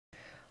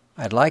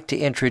I'd like to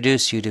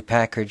introduce you to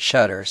Packard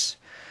shutters,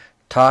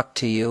 talk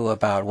to you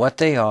about what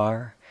they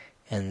are,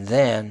 and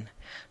then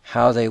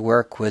how they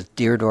work with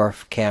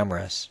Deardorff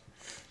cameras.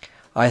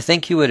 I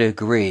think you would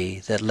agree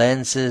that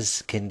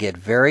lenses can get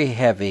very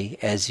heavy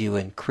as you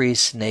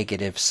increase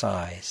negative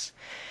size,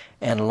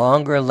 and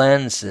longer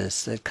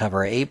lenses that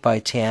cover 8 by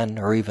 10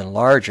 or even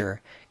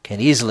larger can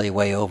easily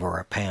weigh over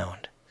a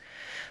pound.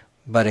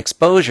 But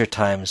exposure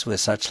times with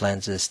such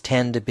lenses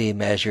tend to be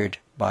measured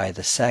by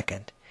the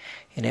second,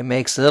 and it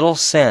makes little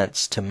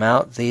sense to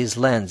mount these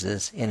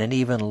lenses in an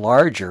even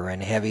larger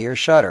and heavier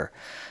shutter,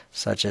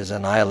 such as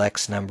an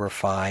Ilex number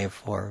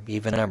 5 or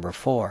even number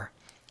 4.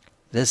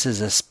 This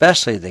is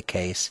especially the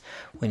case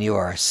when you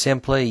are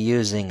simply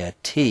using a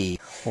T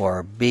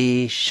or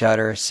B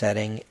shutter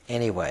setting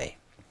anyway.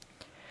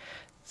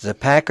 The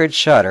Packard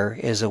shutter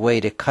is a way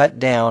to cut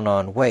down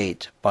on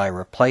weight by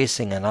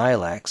replacing an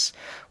Ilex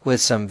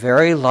with some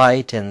very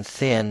light and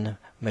thin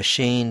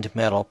machined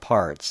metal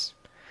parts.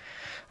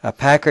 A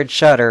Packard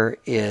shutter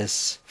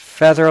is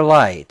feather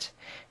light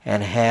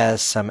and has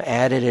some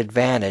added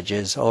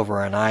advantages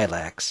over an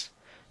Ilex.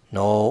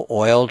 No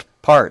oiled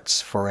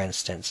parts, for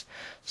instance,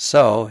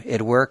 so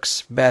it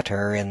works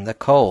better in the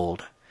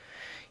cold.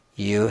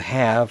 You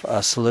have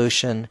a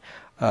solution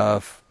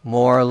of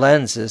more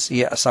lenses.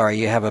 You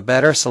have a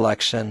better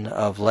selection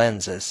of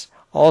lenses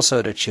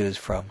also to choose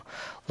from.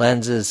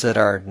 Lenses that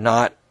are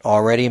not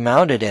already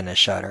mounted in a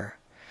shutter.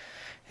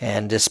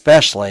 And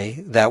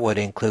especially that would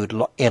include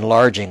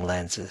enlarging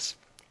lenses.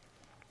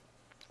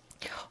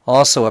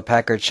 Also, a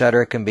Packard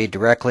shutter can be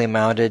directly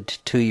mounted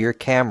to your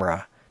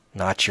camera,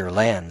 not your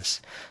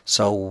lens.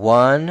 So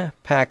one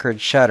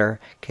Packard shutter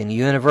can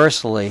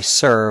universally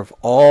serve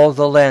all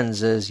the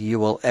lenses you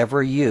will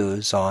ever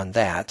use on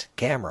that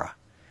camera.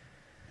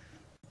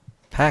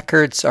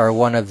 Packards are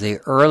one of the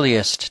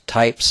earliest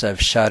types of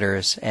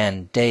shutters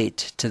and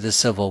date to the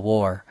Civil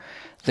War.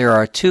 There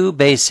are two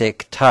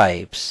basic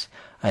types,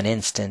 an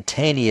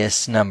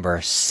instantaneous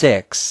number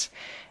 6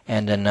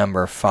 and a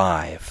number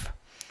 5.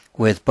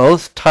 With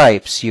both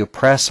types, you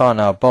press on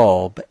a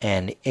bulb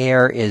and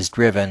air is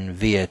driven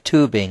via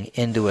tubing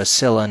into a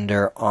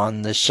cylinder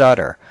on the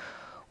shutter,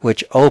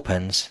 which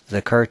opens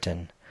the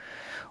curtain.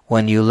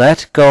 When you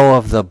let go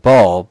of the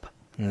bulb,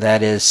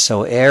 that is,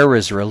 so air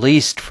is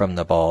released from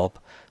the bulb,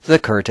 the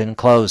curtain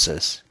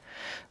closes.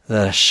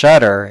 The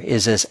shutter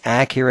is as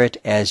accurate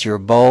as your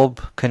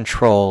bulb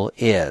control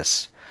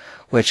is,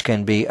 which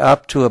can be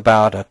up to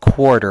about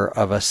 1/4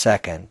 of a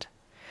second.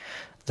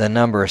 The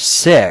number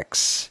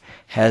 6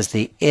 has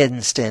the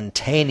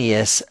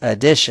instantaneous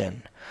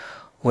addition,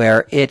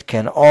 where it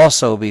can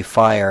also be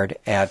fired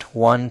at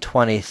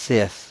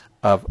 1/25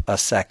 of a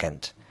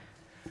second.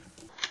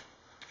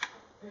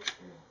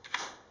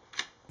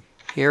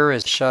 Here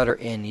is the shutter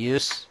in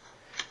use.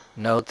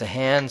 Note the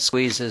hand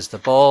squeezes the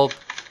bulb,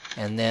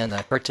 and then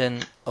the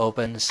curtain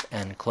opens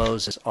and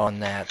closes on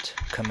that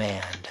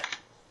command.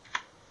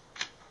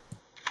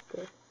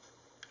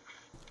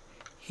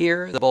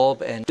 Here the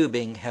bulb and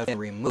tubing have been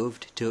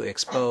removed to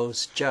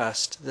expose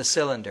just the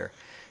cylinder.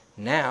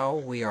 Now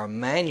we are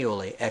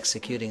manually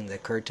executing the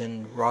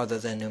curtain rather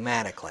than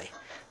pneumatically,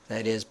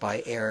 that is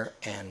by air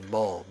and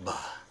bulb.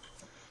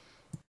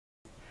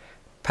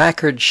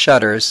 Packard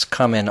shutters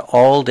come in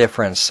all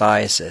different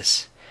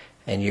sizes,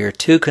 and your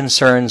two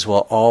concerns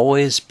will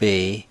always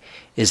be,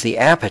 is the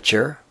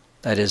aperture,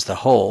 that is the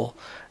hole,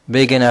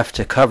 big enough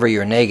to cover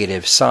your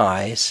negative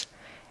size,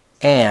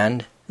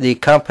 and the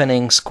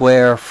accompanying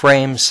square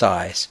frame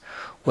size.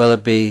 Will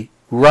it be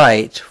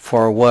right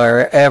for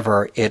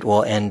wherever it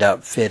will end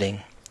up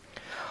fitting?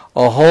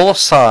 A hole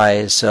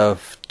size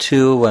of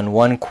 2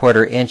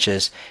 1/4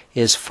 inches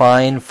is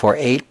fine for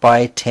 8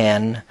 by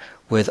 10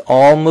 with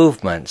all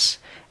movements,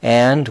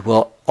 and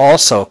will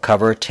also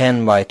cover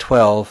 10 by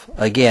 12,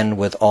 again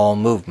with all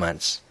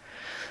movements.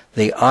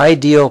 The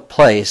ideal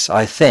place,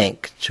 I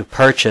think, to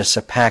purchase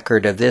a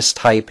Packard of this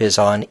type is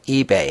on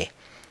eBay.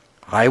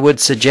 I would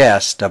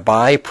suggest a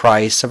buy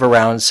price of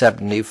around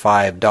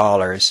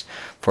 $75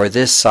 for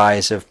this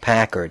size of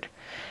Packard.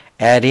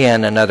 Add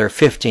in another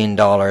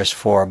 $15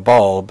 for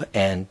bulb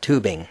and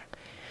tubing.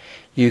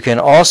 You can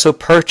also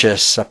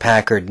purchase a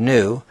Packard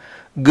new.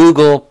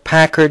 Google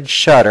Packard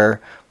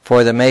shutter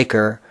for the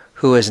maker,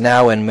 who is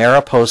now in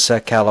Mariposa,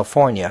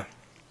 California.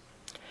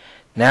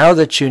 Now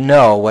that you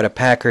know what a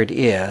Packard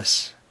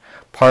is,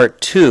 Part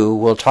 2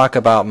 will talk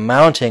about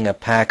mounting a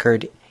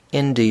Packard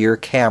into your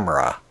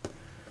camera.